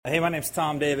Hey, my name's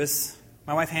Tom Davis.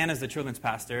 My wife Hannah's the children's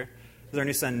pastor. This is our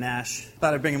new son Nash.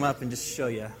 Thought I'd bring him up and just show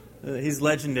you. He's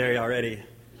legendary already.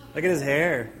 Look at his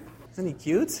hair. Isn't he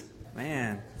cute?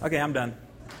 Man. Okay, I'm done.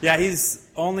 Yeah, he's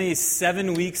only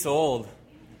 7 weeks old.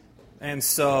 And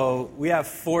so we have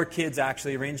 4 kids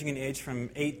actually, ranging in age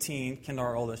from 18, Kendall,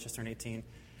 our oldest, just turned 18,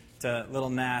 to little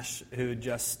Nash, who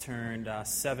just turned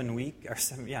 7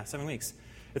 weeks.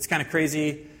 It's kind of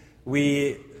crazy.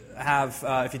 We have,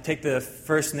 if you take the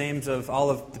first names of all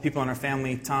of the people in our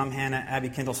family, Tom, Hannah, Abby,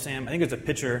 Kendall, Sam, I think there's a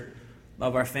picture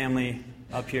of our family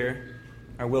up here,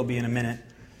 or will be in a minute.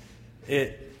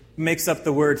 It makes up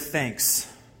the word thanks.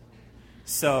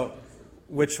 So,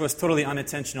 which was totally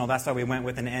unintentional. That's why we went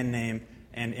with an N name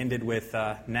and ended with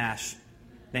Nash,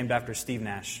 named after Steve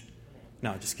Nash.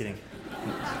 No, just kidding.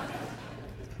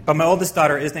 But my oldest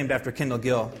daughter is named after Kendall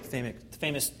Gill,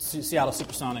 famous Seattle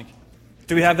Supersonic.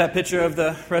 Do we have that picture of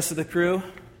the rest of the crew?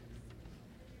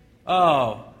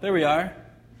 Oh, there we are.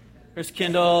 There's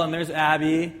Kendall, and there's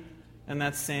Abby, and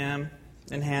that's Sam,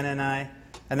 and Hannah and I.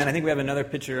 And then I think we have another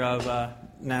picture of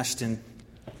Nashton,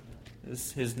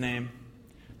 is his name.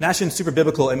 Nashton's super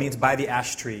biblical. It means by the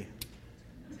ash tree.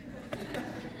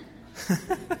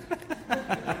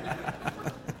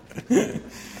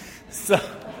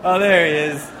 Oh, there he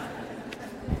is.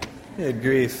 Good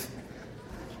grief.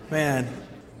 Man.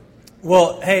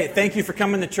 Well, hey, thank you for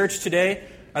coming to church today.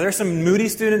 Are there some Moody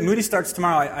students? Moody starts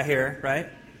tomorrow, I hear, right?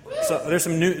 So are there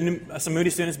some Moody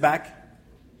students back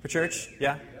for church?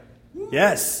 Yeah?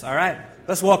 Yes. All right.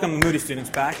 Let's welcome the Moody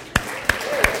students back.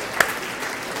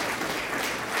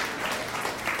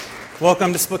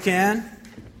 Welcome to Spokane.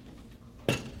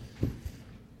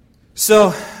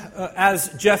 So,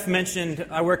 as Jeff mentioned,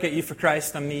 I work at Youth for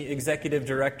Christ. I'm the executive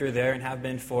director there and have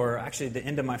been for actually the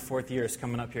end of my 4th year is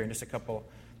coming up here in just a couple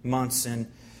months, and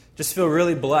just feel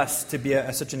really blessed to be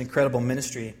at such an incredible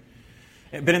ministry.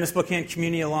 I've been in the Spokane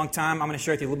community a long time. I'm going to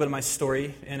share with you a little bit of my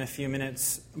story in a few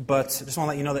minutes, but I just want to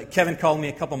let you know that Kevin called me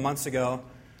a couple months ago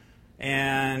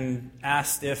and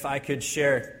asked if I could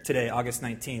share today, August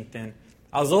 19th, and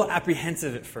I was a little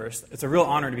apprehensive at first. It's a real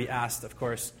honor to be asked, of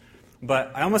course,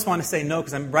 but I almost want to say no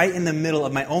because I'm right in the middle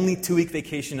of my only 2-week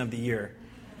vacation of the year.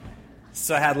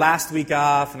 So I had last week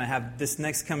off, and I have this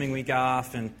next coming week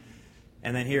off, and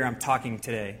then here I'm talking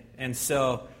today. And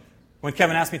so when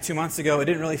Kevin asked me 2 months ago, it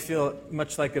didn't really feel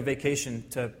much like a vacation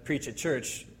to preach at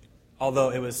church, although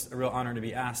it was a real honor to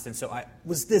be asked. And so I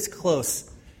was this close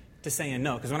to saying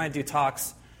no, because when I do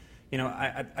talks,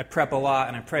 I prep a lot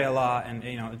and I pray a lot, and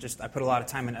I put a lot of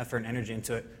time and effort and energy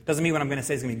into it. Doesn't mean what I'm going to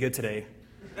say is going to be good today,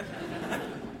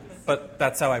 but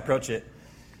that's how I approach it.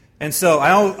 And so I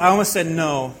almost said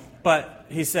no, but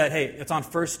he said, hey, it's on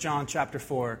 1 John chapter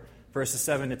 4, verses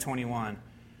 7 to 21.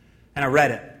 And I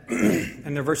read it.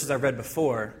 And they're verses I've read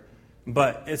before.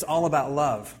 But it's all about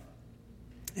love.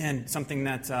 And something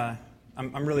that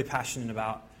I'm really passionate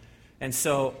about. And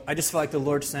so I just feel like the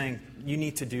Lord's saying, you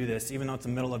need to do this. Even though it's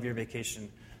the middle of your vacation,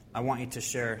 I want you to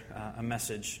share a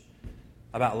message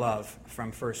about love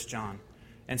from 1 John.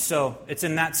 And so it's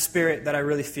in that spirit that I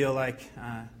really feel like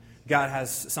God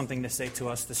has something to say to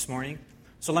us this morning.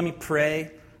 So let me pray.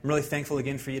 I'm really thankful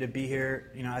again for you to be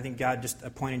here. I think God just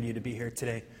appointed you to be here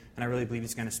today, and I really believe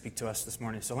He's going to speak to us this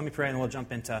morning. So let me pray, and we'll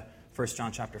jump into 1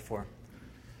 John chapter 4.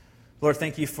 Lord,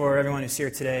 thank you for everyone who's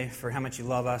here today, for how much you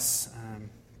love us.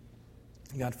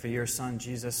 God, for your Son,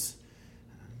 Jesus.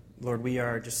 Lord, we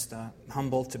are just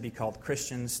humbled to be called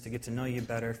Christians, to get to know you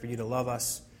better, for you to love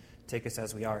us, take us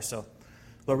as we are. So,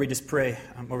 Lord, we just pray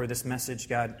over this message.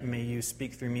 God, may you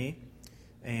speak through me,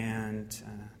 and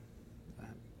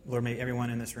Lord, may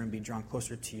everyone in this room be drawn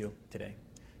closer to you today.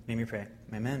 In your name we pray.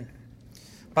 Amen.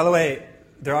 By the way,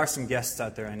 there are some guests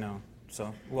out there, I know.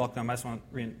 So welcome. I just want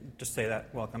to just say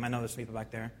that. Welcome. I know there's people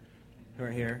back there who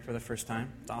are here for the first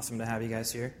time. It's awesome to have you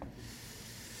guys here.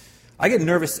 I get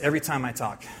nervous every time I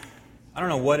talk. I don't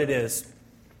know what it is.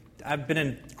 I've been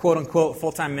in quote-unquote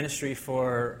full-time ministry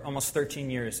for almost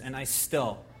 13 years, and I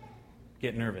still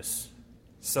get nervous.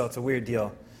 So it's a weird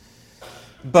deal.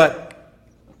 But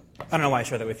I don't know why I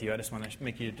share that with you. I just want to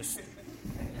make you just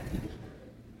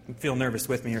feel nervous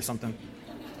with me or something.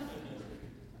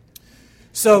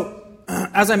 So,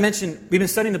 as I mentioned, we've been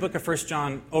studying the book of 1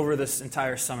 John over this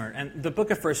entire summer. And the book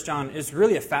of 1 John is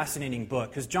really a fascinating book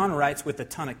because John writes with a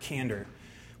ton of candor,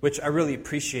 which I really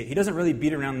appreciate. He doesn't really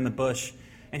beat around in the bush,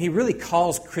 and he really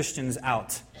calls Christians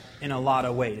out in a lot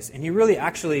of ways. And he really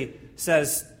actually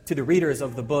says to the readers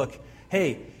of the book,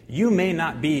 hey, you may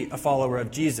not be a follower of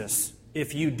Jesus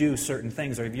if you do certain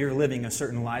things or if you're living a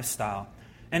certain lifestyle.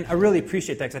 And I really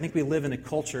appreciate that because I think we live in a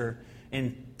culture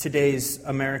in today's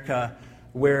America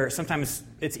where sometimes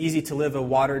it's easy to live a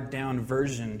watered-down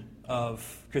version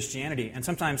of Christianity. And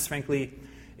sometimes, frankly,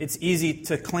 it's easy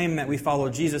to claim that we follow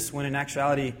Jesus when in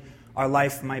actuality our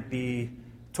life might be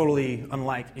totally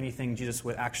unlike anything Jesus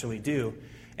would actually do.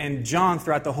 And John,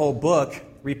 throughout the whole book,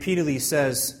 repeatedly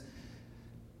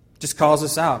just calls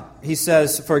us out. He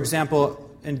says, for example,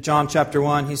 in John chapter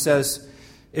 1, he says,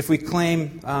 if we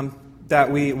claim that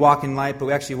we walk in light, but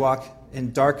we actually walk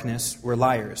in darkness, we're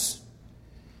liars.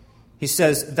 He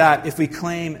says that if we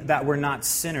claim that we're not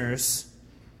sinners,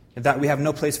 that we have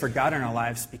no place for God in our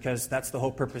lives, because that's the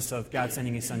whole purpose of God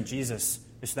sending His Son Jesus,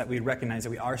 is so that we recognize that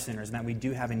we are sinners and that we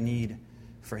do have a need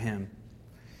for Him.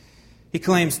 He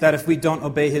claims that if we don't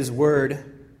obey His word,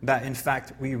 that in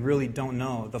fact we really don't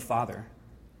know the Father.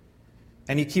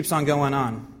 And he keeps on going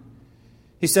on.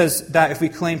 He says that if we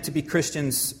claim to be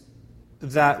Christians,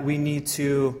 that we need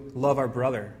to love our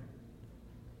brother.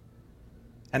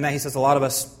 And that he says a lot of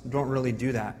us don't really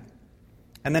do that.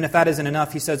 And then if that isn't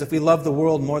enough, he says if we love the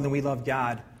world more than we love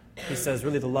God, he says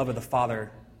really the love of the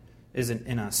Father isn't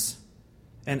in us.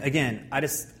 And again, I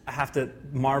have to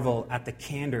marvel at the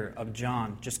candor of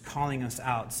John just calling us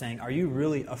out, saying, are you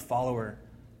really a follower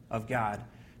of God?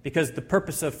 Because the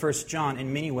purpose of 1 John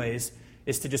in many ways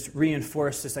is to just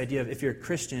reinforce this idea of if you're a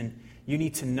Christian, you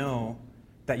need to know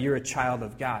that you're a child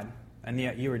of God and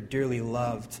that you are dearly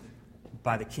loved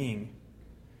by the King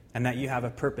and that you have a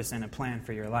purpose and a plan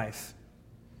for your life.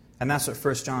 And that's what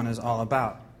 1 John is all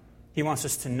about. He wants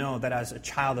us to know that as a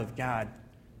child of God,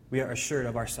 we are assured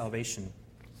of our salvation.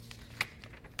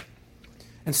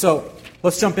 And so,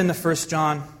 let's jump into 1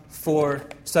 John 4,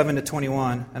 7 to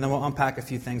 21, and then we'll unpack a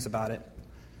few things about it.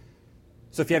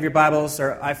 So if you have your Bibles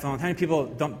or iPhone, how many people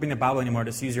don't bring the Bible anymore,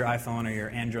 just use your iPhone or your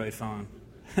Android phone?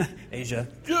 Asia.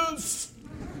 Yes!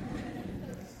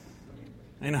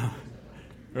 I know,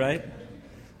 right?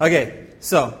 Okay,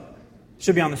 so,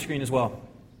 should be on the screen as well.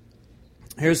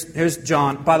 Here's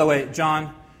John. By the way,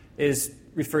 John is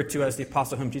referred to as the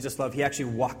apostle whom Jesus loved. He actually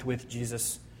walked with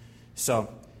Jesus.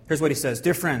 So, here's what he says.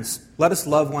 Dear friends, let us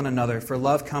love one another, for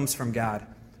love comes from God.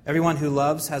 Everyone who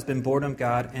loves has been born of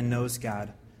God and knows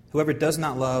God. Whoever does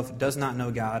not love does not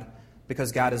know God,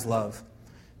 because God is love.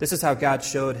 This is how God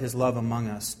showed His love among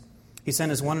us. He sent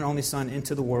His one and only Son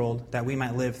into the world that we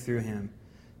might live through Him.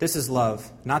 This is love,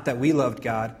 not that we loved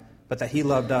God, but that He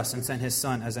loved us and sent His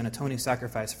Son as an atoning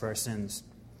sacrifice for our sins.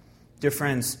 Dear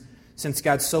friends, since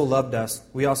God so loved us,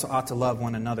 we also ought to love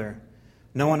one another.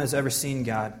 No one has ever seen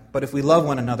God, but if we love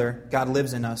one another, God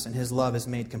lives in us, and His love is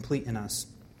made complete in us.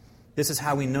 This is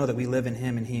how we know that we live in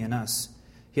Him and He in us.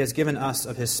 He has given us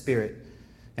of His Spirit,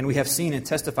 and we have seen and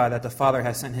testify that the Father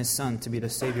has sent His Son to be the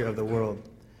Savior of the world.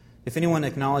 If anyone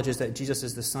acknowledges that Jesus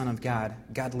is the Son of God,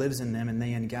 God lives in them and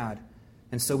they in God.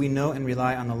 And so we know and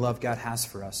rely on the love God has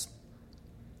for us.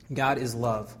 God is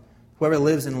love. Whoever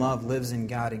lives in love lives in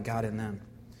God and God in them.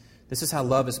 This is how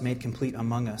love is made complete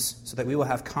among us, so that we will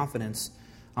have confidence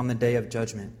on the day of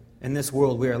judgment. In this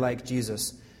world we are like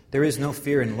Jesus. There is no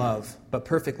fear in love, but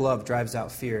perfect love drives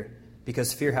out fear,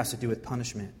 because fear has to do with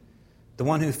punishment. The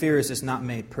one who fears is not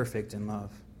made perfect in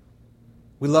love.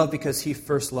 We love because He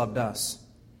first loved us.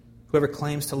 Whoever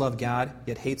claims to love God,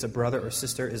 yet hates a brother or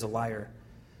sister, is a liar.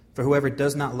 For whoever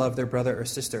does not love their brother or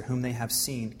sister whom they have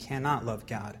seen cannot love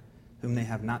God, whom they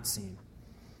have not seen.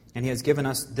 And He has given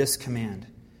us this command: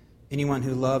 anyone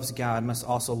who loves God must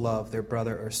also love their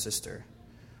brother or sister.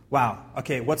 Wow.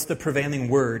 Okay, what's the prevailing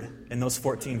word in those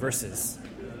 14 verses?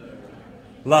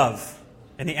 Love.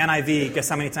 In the NIV, guess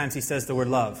how many times he says the word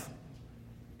love?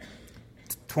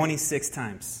 26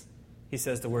 times he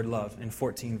says the word love in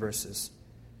 14 verses,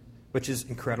 which is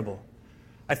incredible.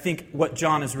 I think what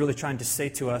John is really trying to say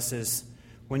to us is,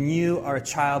 when you are a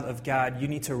child of God, you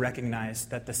need to recognize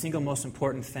that the single most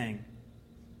important thing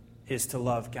is to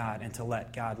love God and to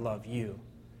let God love you.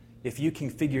 If you can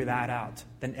figure that out,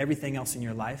 then everything else in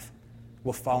your life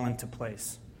will fall into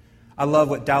place. I love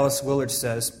what Dallas Willard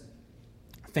says,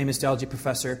 famous theology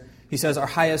professor. He says, our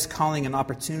highest calling and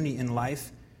opportunity in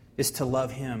life is to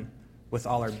love Him with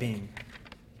all our being.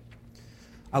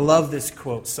 I love this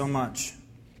quote so much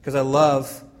because I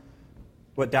love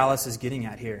what Dallas is getting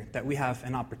at here, that we have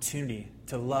an opportunity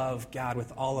to love God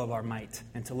with all of our might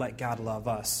and to let God love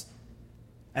us.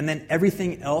 And then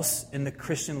everything else in the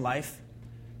Christian life,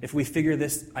 if we figure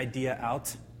this idea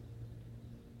out,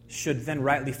 should then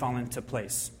rightly fall into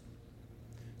place.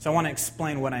 So I want to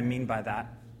explain what I mean by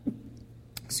that.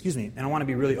 Excuse me. And I want to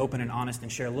be really open and honest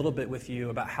and share a little bit with you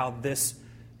about how this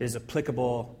is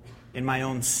applicable in my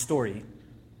own story.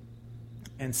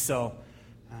 And so,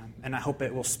 and I hope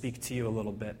it will speak to you a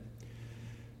little bit.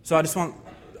 So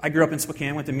I grew up in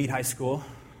Spokane, went to Meade High School.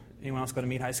 Anyone else go to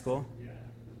Meade High School?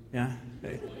 Yeah?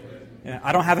 Yeah.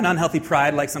 I don't have an unhealthy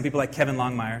pride like some people like Kevin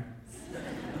Longmire.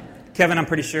 Kevin, I'm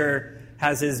pretty sure,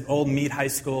 has his old Meade High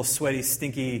School sweaty,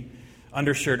 stinky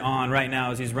undershirt on right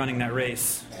now as he's running that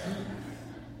race.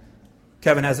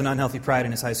 Kevin has an unhealthy pride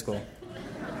in his high school.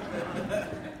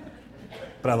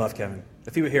 But I love Kevin.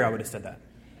 If he were here, I would have said that.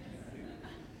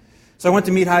 So I went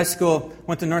to Meade High School,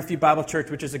 went to Northview Bible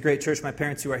Church, which is a great church. My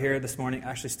parents who are here this morning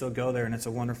actually still go there, and it's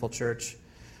a wonderful church.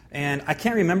 And I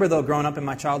can't remember, though, growing up in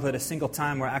my childhood, a single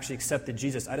time where I actually accepted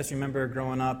Jesus. I just remember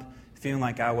growing up feeling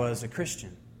like I was a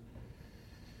Christian.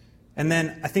 And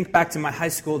then I think back to my high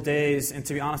school days, and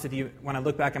to be honest with you, when I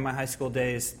look back at my high school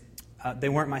days, they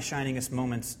weren't my shiningest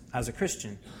moments as a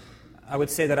Christian. I would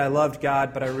say that I loved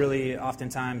God, but I really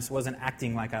oftentimes wasn't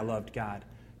acting like I loved God.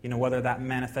 You know, whether that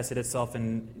manifested itself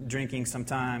in drinking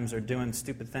sometimes or doing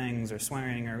stupid things or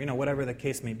swearing or, whatever the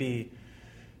case may be,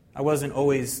 I wasn't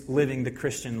always living the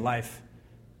Christian life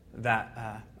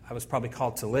that I was probably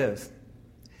called to live.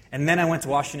 And then I went to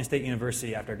Washington State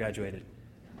University after I graduated.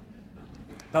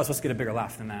 That was supposed to get a bigger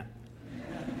laugh than that.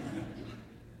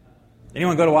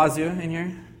 Anyone go to Wazoo in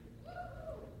here?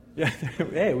 Yeah,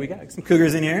 hey, we got some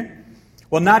cougars in here.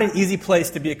 Well, not an easy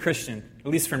place to be a Christian, at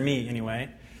least for me anyway.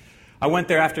 I went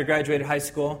there after I graduated high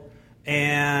school,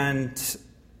 and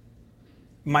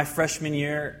my freshman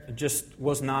year just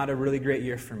was not a really great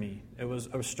year for me. It was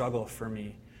a struggle for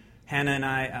me. Hannah and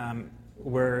I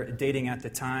were dating at the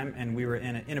time, and we were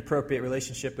in an inappropriate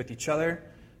relationship with each other.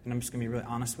 And I'm just going to be really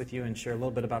honest with you and share a little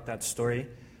bit about that story.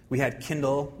 We had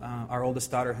Kendall, our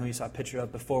oldest daughter, who you saw a picture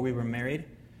of before we were married.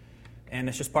 And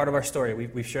it's just part of our story.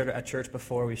 We've shared it at church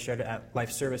before. We've shared it at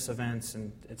life service events.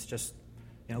 And it's just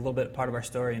a little bit part of our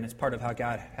story. And it's part of how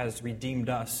God has redeemed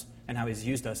us and how He's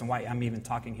used us and why I'm even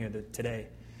talking here today.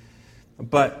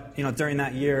 But, during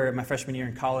that year, my freshman year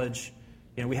in college,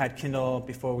 we had Kendall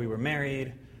before we were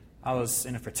married. I was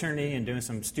in a fraternity and doing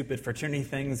some stupid fraternity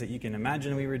things that you can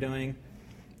imagine we were doing.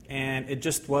 And it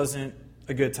just wasn't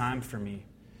a good time for me.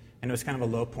 And it was kind of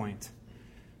a low point.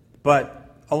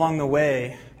 But along the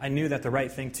way, I knew that the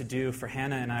right thing to do for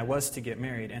Hannah and I was to get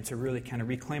married and to really kind of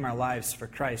reclaim our lives for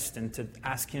Christ and to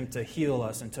ask Him to heal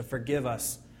us and to forgive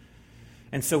us.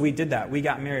 And so we did that. We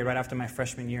got married right after my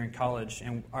freshman year in college.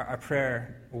 And our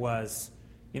prayer was,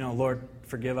 Lord,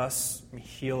 forgive us,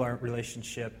 heal our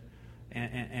relationship,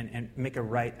 and make a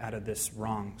right out of this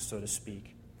wrong, so to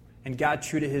speak. And God,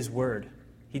 true to His word,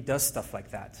 He does stuff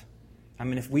like that. I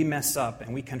mean, if we mess up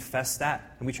and we confess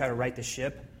that and we try to right the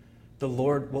ship, the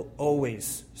Lord will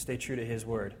always stay true to His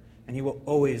word. And He will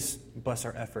always bless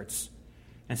our efforts.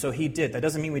 And so He did. That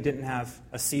doesn't mean we didn't have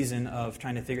a season of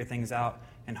trying to figure things out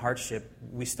and hardship.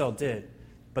 We still did.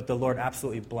 But the Lord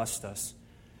absolutely blessed us.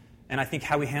 And I think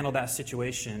how we handled that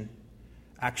situation,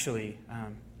 actually,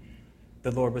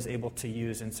 the Lord was able to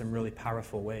use in some really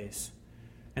powerful ways.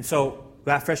 And so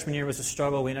that freshman year was a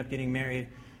struggle. We ended up getting married.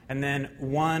 And then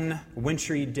one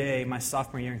wintry day, my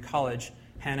sophomore year in college,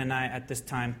 Hannah and I, at this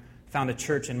time, found a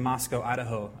church in Moscow,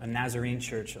 Idaho, a Nazarene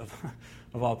church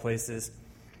of all places.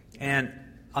 And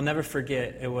I'll never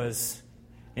forget, it was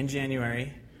in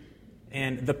January,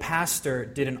 and the pastor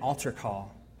did an altar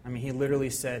call. I mean, he literally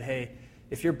said, hey,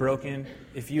 if you're broken,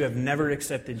 if you have never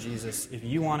accepted Jesus, if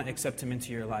you want to accept Him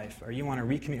into your life, or you want to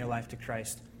recommit your life to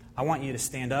Christ, I want you to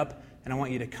stand up, and I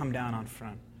want you to come down on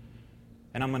front.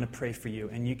 And I'm going to pray for you.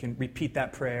 And you can repeat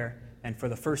that prayer, and for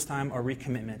the first time or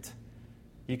recommitment,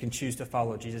 you can choose to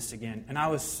follow Jesus again. And I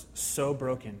was so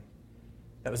broken.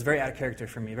 That was very out of character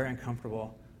for me, very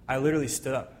uncomfortable. I literally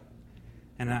stood up,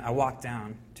 and I walked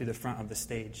down to the front of the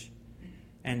stage.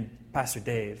 And Pastor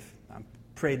Dave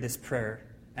prayed this prayer,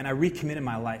 and I recommitted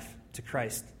my life to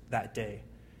Christ that day.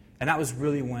 And that was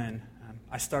really when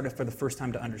I started for the first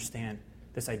time to understand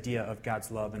this idea of God's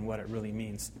love and what it really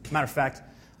means. Matter of fact,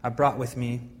 I brought with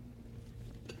me,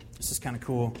 this is kind of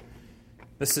cool.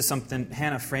 This is something,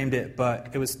 Hannah framed it, but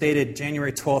it was dated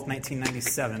January 12th,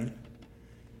 1997.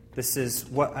 This is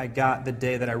what I got the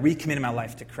day that I recommitted my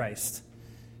life to Christ.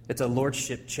 It's a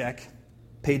lordship check,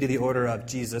 paid to the order of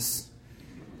Jesus.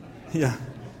 Yeah.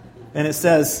 And it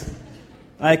says,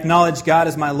 I acknowledge God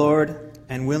as my Lord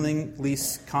and willingly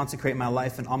consecrate my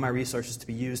life and all my resources to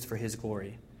be used for His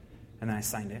glory. And then I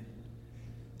signed it.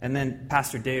 And then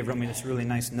Pastor Dave wrote me this really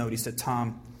nice note. He said,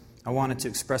 Tom, I wanted to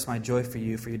express my joy for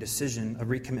you for your decision of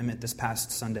recommitment this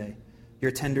past Sunday. Your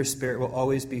tender spirit will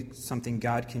always be something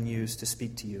God can use to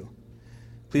speak to you.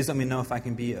 Please let me know if I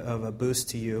can be of a boost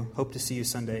to you. Hope to see you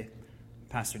Sunday,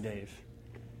 Pastor Dave.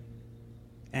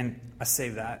 And I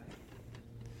saved that.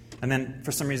 And then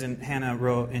for some reason, Hannah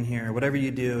wrote in here, whatever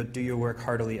you do, do your work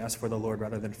heartily as for the Lord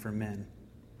rather than for men.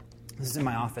 This is in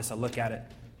my office. I look at it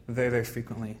very, very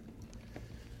frequently.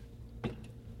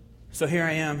 So here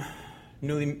I am,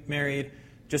 newly married,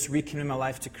 just recommitting my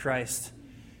life to Christ.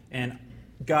 And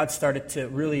God started to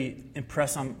really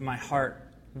impress on my heart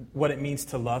what it means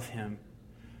to love Him.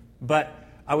 But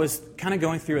I was kind of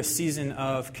going through a season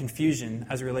of confusion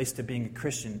as it relates to being a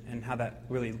Christian and how that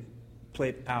really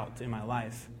played out in my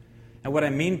life. And what I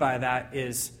mean by that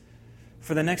is,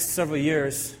 for the next several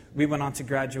years, we went on to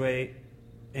graduate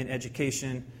in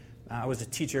education. I was a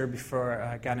teacher before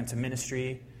I got into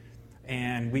ministry.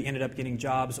 And we ended up getting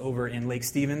jobs over in Lake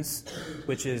Stevens,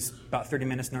 which is about 30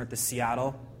 minutes north of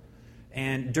Seattle.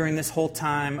 And during this whole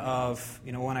time of,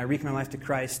 when I recommitted my life to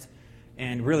Christ,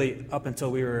 and really up until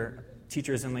we were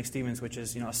teachers in Lake Stevens, which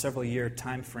is, a several-year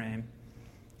time frame,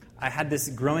 I had this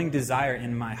growing desire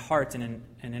in my heart and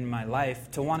in my life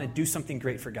to want to do something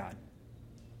great for God.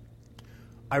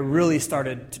 I really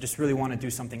started to just really want to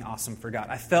do something awesome for God.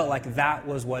 I felt like that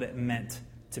was what it meant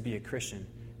to be a Christian,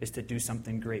 is to do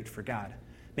something great for God.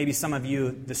 Maybe some of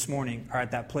you this morning are at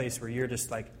that place where you're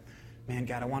just like, man,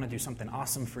 God, I want to do something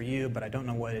awesome for you, but I don't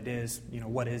know what it is.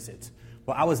 What is it?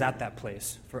 Well, I was at that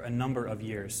place for a number of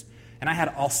years, and I had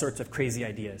all sorts of crazy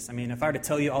ideas. I mean, if I were to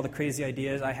tell you all the crazy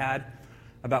ideas I had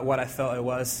about what I felt it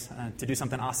was to do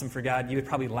something awesome for God, you would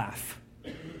probably laugh.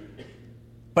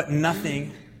 But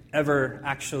nothing ever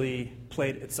actually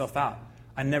played itself out.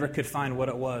 I never could find what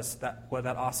it was, what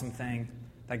that awesome thing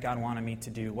that God wanted me to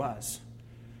do was.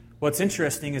 What's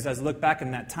interesting is, as I look back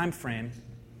in that time frame,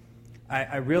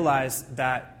 I realized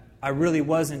that I really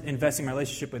wasn't investing my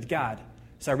relationship with God.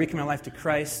 So I recommitted my life to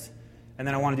Christ, and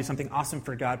then I wanted to do something awesome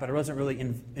for God, but I wasn't really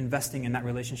investing in that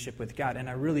relationship with God, and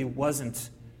I really wasn't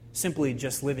simply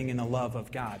just living in the love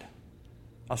of God.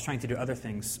 I was trying to do other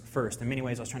things first. In many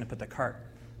ways, I was trying to put the cart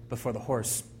before the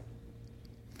horse.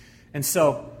 And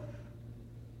so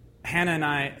Hannah and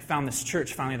I found this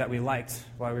church finally that we liked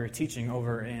while we were teaching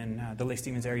over in the Lake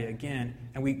Stevens area again,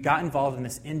 and we got involved in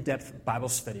this in-depth Bible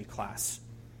study class,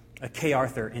 a Kay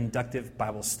Arthur inductive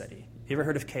Bible study. You ever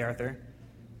heard of Kay Arthur?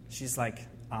 She's like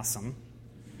awesome.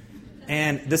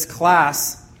 And this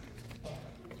class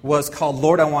was called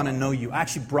Lord, I Want to Know You. I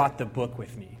actually brought the book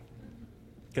with me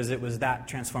because it was that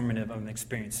transformative of an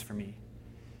experience for me.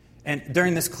 And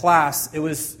during this class, it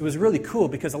was really cool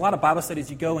because a lot of Bible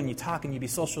studies, you go and you talk and you be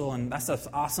social and that stuff's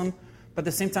awesome. But at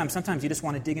the same time, sometimes you just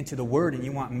want to dig into the Word and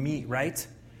you want meat, right?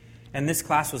 And this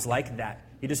class was like that.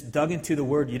 You just dug into the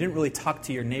Word. You didn't really talk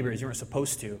to your neighbors. You weren't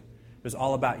supposed to. It was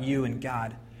all about you and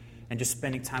God and just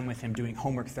spending time with Him, doing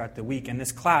homework throughout the week. And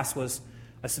this class was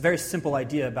a very simple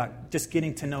idea about just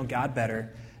getting to know God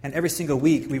better. And every single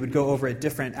week, we would go over a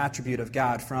different attribute of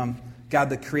God, from God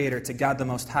the Creator, to God the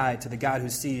Most High, to the God who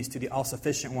sees, to the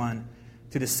all-sufficient one,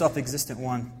 to the self-existent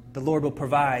one. The Lord will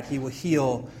provide, He will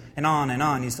heal, and on and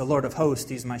on. He's the Lord of hosts,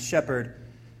 He's my shepherd.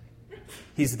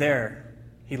 He's there.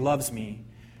 He loves me.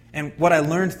 And what I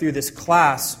learned through this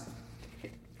class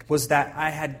was that I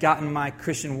had gotten my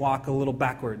Christian walk a little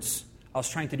backwards. I was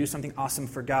trying to do something awesome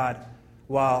for God,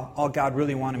 while all God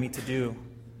really wanted me to do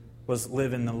was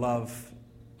live in the love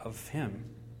of Him.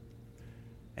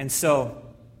 And so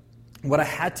what I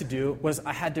had to do was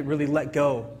I had to really let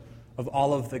go of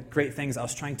all of the great things I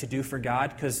was trying to do for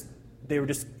God, because they were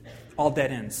just all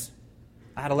dead ends.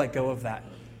 I had to let go of that.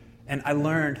 And I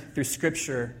learned through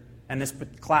Scripture, and this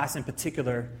class in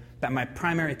particular, that my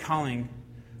primary calling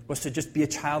was to just be a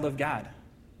child of God.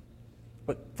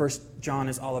 What 1 John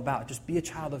is all about. Just be a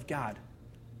child of God.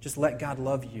 Just let God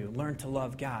love you. Learn to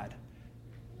love God.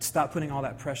 Stop putting all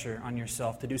that pressure on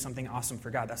yourself to do something awesome for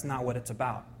God. That's not what it's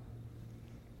about.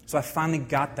 So I finally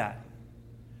got that.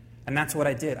 And that's what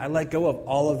I did. I let go of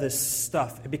all of this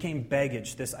stuff. It became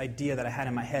baggage, this idea that I had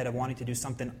in my head of wanting to do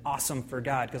something awesome for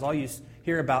God. Because all you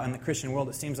hear about in the Christian world,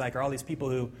 it seems like, are all these people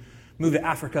who move to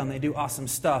Africa and they do awesome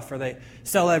stuff, or they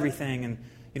sell everything, and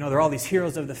they're all these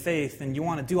heroes of the faith, and you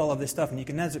want to do all of this stuff, and you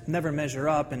can never measure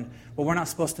up. And well, we're not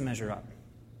supposed to measure up.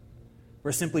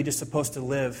 We're simply just supposed to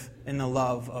live in the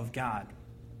love of God.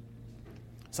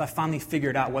 So I finally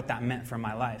figured out what that meant for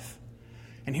my life.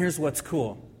 And here's what's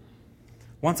cool.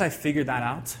 Once I figured that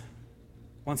out,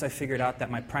 once I figured out that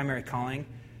my primary calling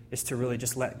is to really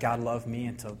just let God love me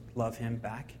and to love Him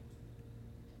back,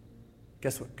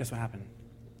 guess what happened?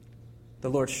 The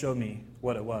Lord showed me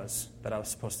what it was that I was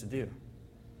supposed to do.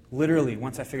 Literally,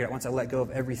 once I let go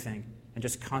of everything and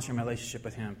just concentrate my relationship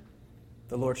with Him,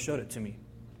 the Lord showed it to me.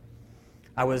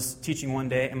 I was teaching one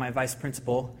day, and my vice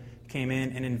principal came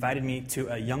in and invited me to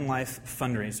a Young Life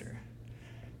fundraiser.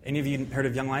 Any of you heard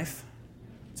of Young Life?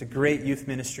 It's a great youth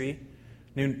ministry.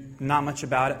 Knew not much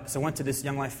about it. So I went to this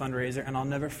Young Life fundraiser, and I'll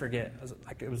never forget.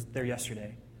 It was there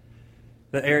yesterday.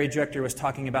 The area director was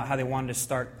talking about how they wanted to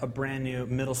start a brand new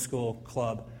middle school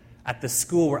club at the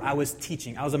school where I was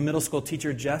teaching. I was a middle school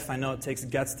teacher, Jeff. I know it takes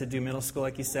guts to do middle school,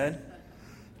 like you said.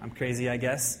 I'm crazy, I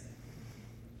guess.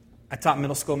 I taught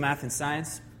middle school math and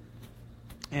science.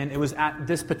 And it was at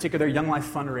this particular Young Life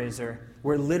fundraiser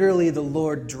where literally the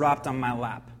Lord dropped on my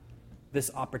lap this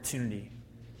opportunity.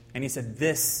 And he said,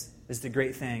 this is the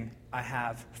great thing I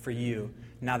have for you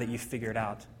now that you've figured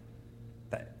out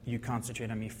that you concentrate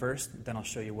on me first, then I'll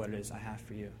show you what it is I have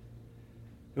for you.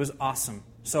 It was awesome.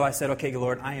 So I said, okay,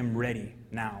 Lord, I am ready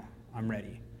now. I'm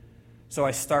ready. So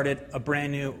I started a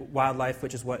brand new Wildlife,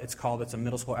 which is what it's called. It's a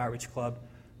middle school outreach club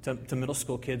to middle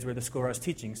school kids where the school where I was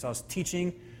teaching. So I was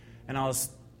teaching, and I was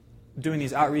doing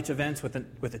these outreach events with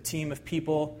a team of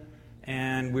people,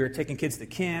 and we were taking kids to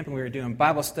camp, and we were doing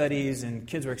Bible studies, and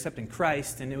kids were accepting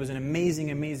Christ, and it was an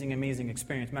amazing, amazing, amazing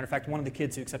experience. Matter of fact, one of the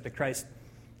kids who accepted Christ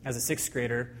as a 6th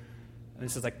grader, and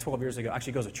this is like 12 years ago,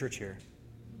 actually goes to church here.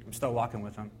 I'm still walking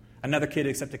with him. Another kid who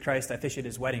accepted Christ, I officiated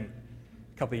his wedding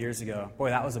a couple years ago. Boy,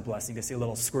 that was a blessing to see a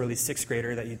little squirrely 6th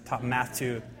grader that you taught math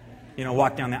to,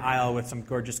 walk down the aisle with some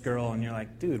gorgeous girl, and you're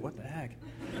like, dude, what the heck?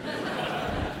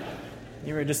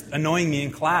 You were just annoying me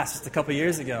in class just a couple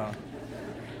years ago.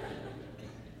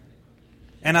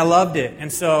 And I loved it.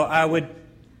 And so I would,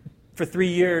 for 3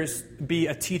 years, be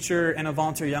a teacher and a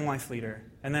volunteer Young Life leader.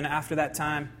 And then after that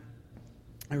time,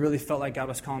 I really felt like God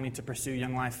was calling me to pursue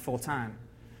Young Life full time.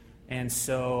 And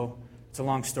so it's a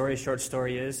long story. Short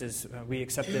story is we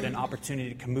accepted an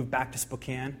opportunity to move back to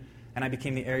Spokane, and I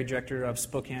became the area director of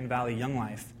Spokane Valley Young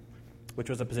Life, which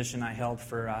was a position I held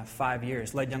for 5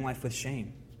 years. Led Young Life with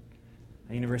Shane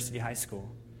at University High School.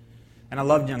 And I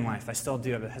loved Young Life. I still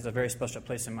do. It has a very special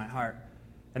place in my heart.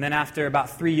 And then after about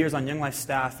 3 years on Young Life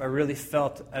staff, I really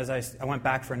felt as I went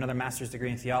back for another master's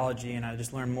degree in theology, and I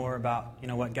just learned more about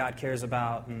what God cares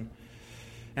about, and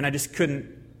I just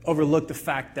couldn't overlook the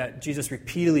fact that Jesus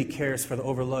repeatedly cares for the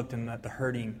overlooked and the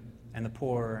hurting and the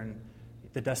poor and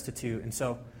the destitute. And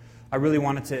so I really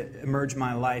wanted to immerse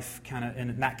my life kind of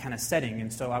in that kind of setting.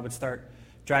 And so I would start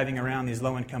driving around these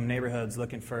low-income neighborhoods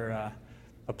looking for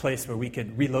a place where we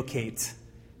could relocate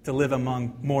to live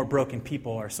among more broken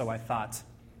people, or so I thought,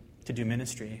 to do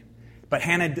ministry. But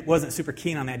Hannah wasn't super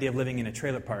keen on the idea of living in a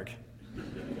trailer park.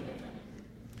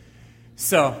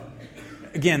 So,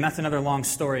 again, that's another long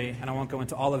story, and I won't go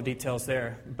into all of the details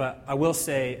there. But I will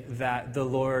say that the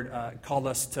Lord called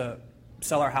us to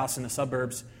sell our house in the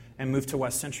suburbs and move to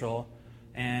West Central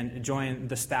and join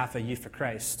the staff at Youth for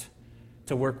Christ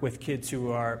to work with kids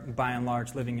who are, by and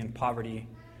large, living in poverty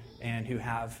and who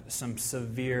have some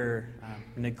severe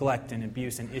neglect and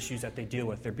abuse and issues that they deal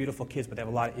with. They're beautiful kids, but they have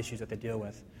a lot of issues that they deal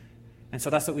with. And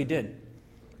so that's what we did.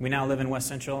 We now live in West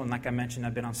Central, and like I mentioned,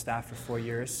 I've been on staff for 4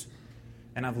 years,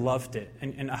 and I've loved it.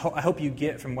 And I hope you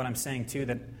get from what I'm saying, too,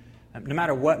 that no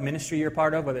matter what ministry you're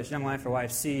part of, whether it's Young Life or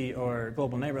YFC or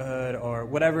Global Neighborhood or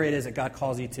whatever it is that God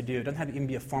calls you to do, it doesn't have to even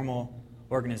be a formal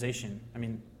organization. I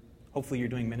mean, hopefully you're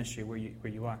doing ministry where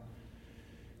you are.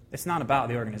 It's not about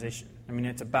the organization. I mean,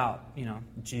 it's about,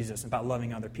 Jesus, about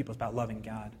loving other people. It's about loving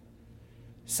God.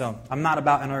 So I'm not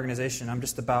about an organization. I'm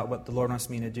just about what the Lord wants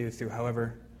me to do through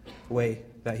however way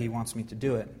that He wants me to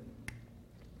do it.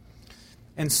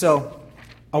 And so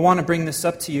I want to bring this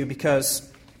up to you because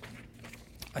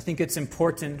I think it's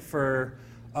important for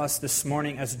us this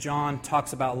morning, as John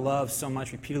talks about love so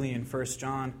much repeatedly in 1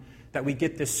 John, that we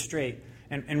get this straight.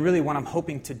 And really what I'm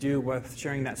hoping to do with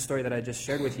sharing that story that I just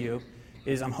shared with you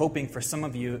is I'm hoping for some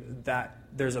of you that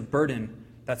there's a burden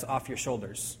that's off your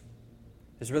shoulders.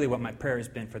 Is really what my prayer has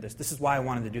been for this. This is why I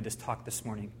wanted to do this talk this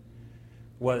morning,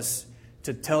 was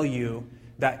to tell you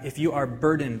that if you are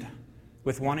burdened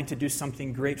with wanting to do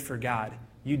something great for God,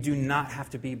 you do not have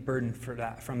to be burdened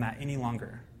from that any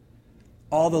longer.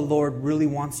 All the Lord really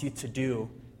wants you to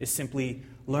do is simply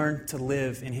learn to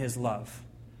live in His love.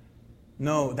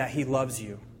 Know that He loves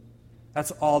you.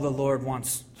 That's all the Lord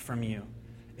wants from you.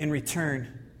 In return,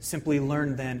 simply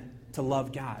learn then to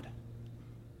love God.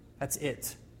 That's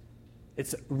it.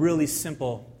 It's really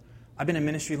simple. I've been in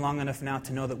ministry long enough now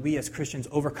to know that we as Christians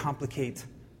overcomplicate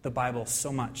the Bible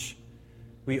so much.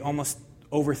 We almost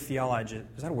over-theologize it.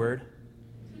 Is that a word?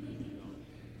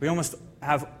 We almost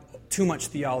have too much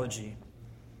theology.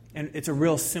 And it's a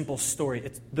real simple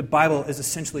story. The Bible is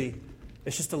essentially,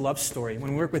 it's just a love story.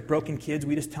 When we work with broken kids,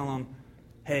 we just tell them,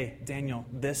 hey, Daniel,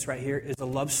 this right here is a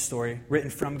love story written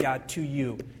from God to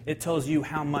you. It tells you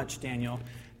how much, Daniel,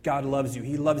 God loves you.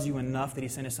 He loves you enough that He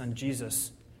sent His Son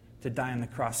Jesus to die on the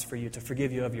cross for you, to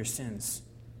forgive you of your sins.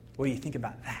 What do you think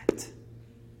about that?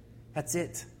 That's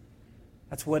it.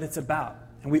 That's what it's about.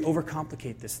 And we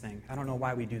overcomplicate this thing. I don't know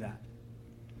why we do that.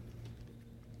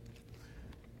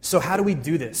 So how do we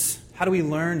do this? How do we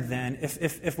learn then,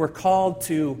 if we're called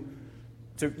to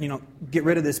get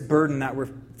rid of this burden that we're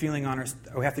feeling on, or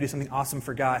we have to do something awesome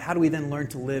for God, how do we then learn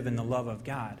to live in the love of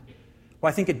God?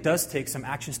 Well, I think it does take some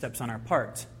action steps on our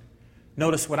part.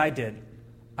 Notice what I did.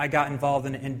 I got involved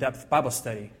in an in-depth Bible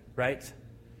study, right?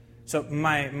 So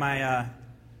my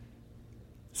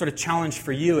sort of challenge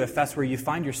for you, if that's where you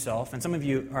find yourself, and some of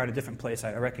you are at a different place,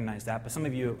 I recognize that, but some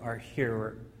of you are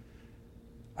here,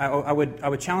 I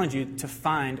would challenge you to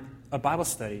find a Bible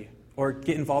study, or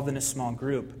get involved in a small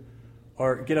group,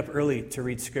 or get up early to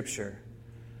read Scripture,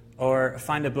 or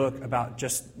find a book about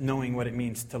just knowing what it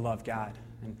means to love God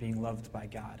and being loved by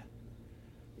God.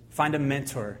 Find a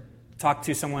mentor. Talk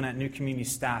to someone at New Community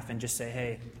staff and just say,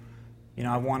 hey,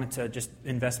 I wanted to just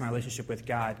invest my relationship with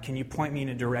God. Can you point me in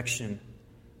a direction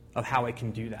of how I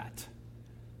can do that?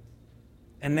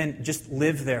 And then just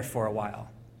live there for a while.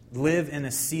 Live in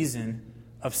a season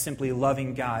of simply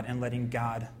loving God and letting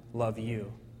God love you.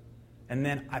 And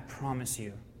then I promise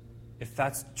you, if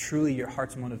that's truly your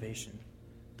heart's motivation,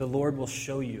 the Lord will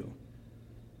show you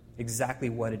exactly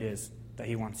what it is that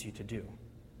He wants you to do.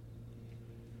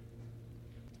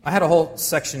 I had a whole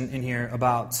section in here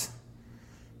about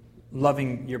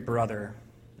loving your brother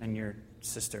and your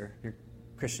sister, your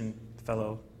Christian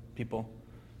fellow people.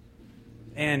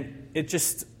 And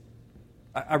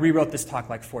I rewrote this talk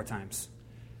like 4 times.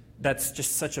 That's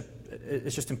just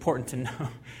it's just important to know.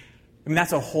 I mean,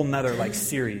 that's a whole nother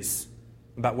series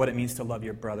about what it means to love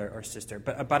your brother or sister.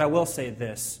 But I will say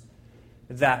this,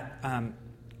 that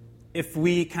if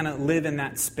we kind of live in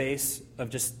that space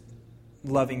of just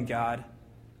loving God,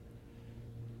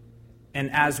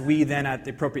 and as we then at the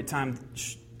appropriate time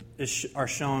are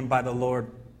shown by the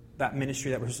Lord that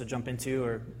ministry that we're supposed to jump into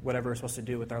or whatever we're supposed to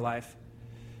do with our life,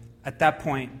 at that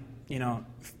point,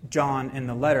 John in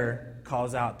the letter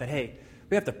calls out that, hey,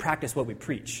 we have to practice what we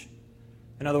preach.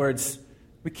 In other words,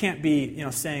 we can't be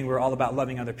saying we're all about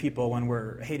loving other people when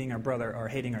we're hating our brother or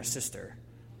hating our sister.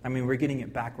 I mean, we're getting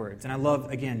it backwards. And I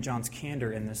love, again, John's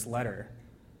candor in this letter.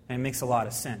 And it makes a lot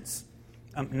of sense.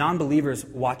 Non-believers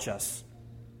watch us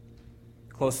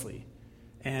closely.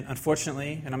 And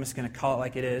unfortunately, and I'm just going to call it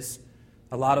like it is,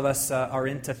 a lot of us are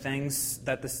into things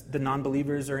that the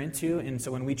non-believers are into. And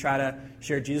so when we try to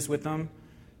share Jesus with them,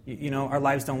 our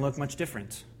lives don't look much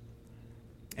different.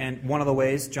 And one of the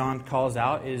ways John calls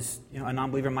out is, a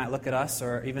non-believer might look at us,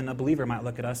 or even a believer might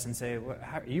look at us and say,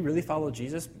 you really follow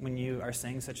Jesus when you are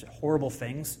saying such horrible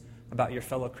things about your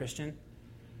fellow Christian?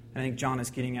 And I think John is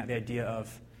getting at the idea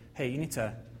of, hey, you need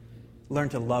to learn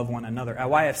to love one another. At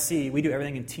YFC, we do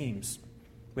everything in teams.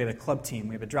 We have a club team,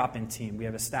 we have a drop-in team, we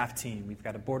have a staff team, we've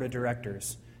got a board of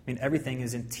directors. I mean, everything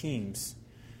is in teams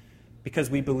because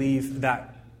we believe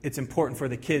that it's important for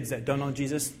the kids that don't know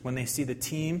Jesus, when they see the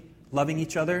team loving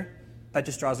each other, that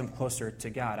just draws them closer to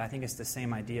God. I think it's the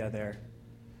same idea there.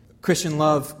 Christian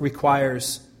love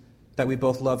requires that we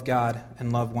both love God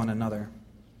and love one another.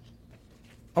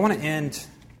 I want to end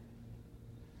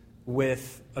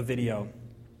with a video.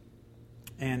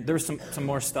 And there's some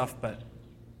more stuff, but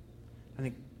I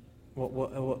think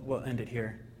we'll end it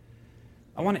here.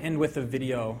 I want to end with a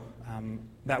video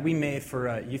that we made for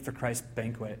a Youth for Christ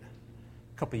banquet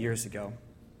a couple years ago.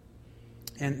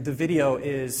 And the video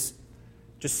is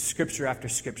just scripture after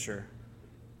scripture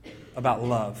about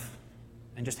love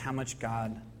and just how much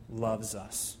God loves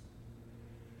us.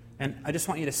 And I just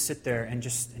want you to sit there and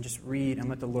just read and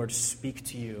let the Lord speak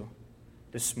to you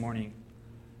this morning.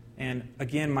 And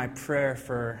again, my prayer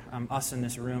for us in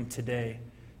this room today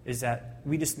is that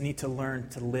we just need to learn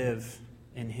to live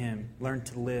in Him, learn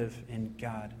to live in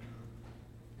God.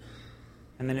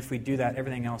 And then if we do that,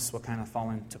 everything else will kind of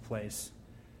fall into place.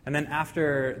 And then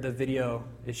after the video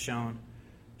is shown,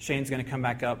 Shane's going to come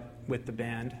back up with the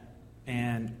band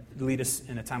and lead us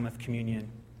in a time of communion.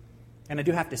 And I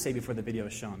do have to say before the video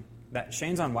is shown that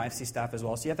Shane's on YFC staff as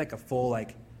well, so you have a full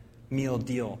meal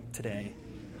deal today.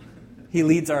 He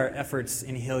leads our efforts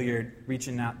in Hilliard,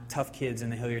 reaching out tough kids in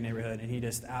the Hilliard neighborhood, and he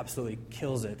just absolutely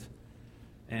kills it.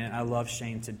 And I love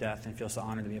Shane to death and feel so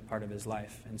honored to be a part of his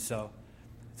life. And so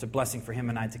it's a blessing for him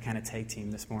and I to kind of tag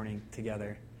team this morning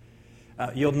together.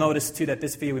 You'll notice, too, that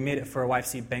this video, we made it for a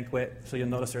YFC banquet, so you'll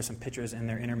notice there are some pictures in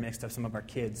there intermixed of some of our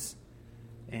kids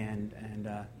and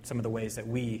some of the ways that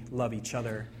we love each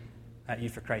other at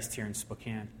Youth for Christ here in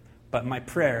Spokane. But my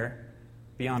prayer,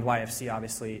 beyond YFC,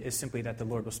 obviously, is simply that the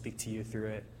Lord will speak to you through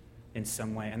it in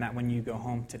some way, and that when you go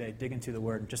home today, dig into the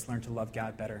Word and just learn to love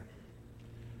God better.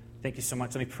 Thank you so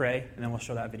much. Let me pray, and then we'll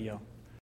show that video.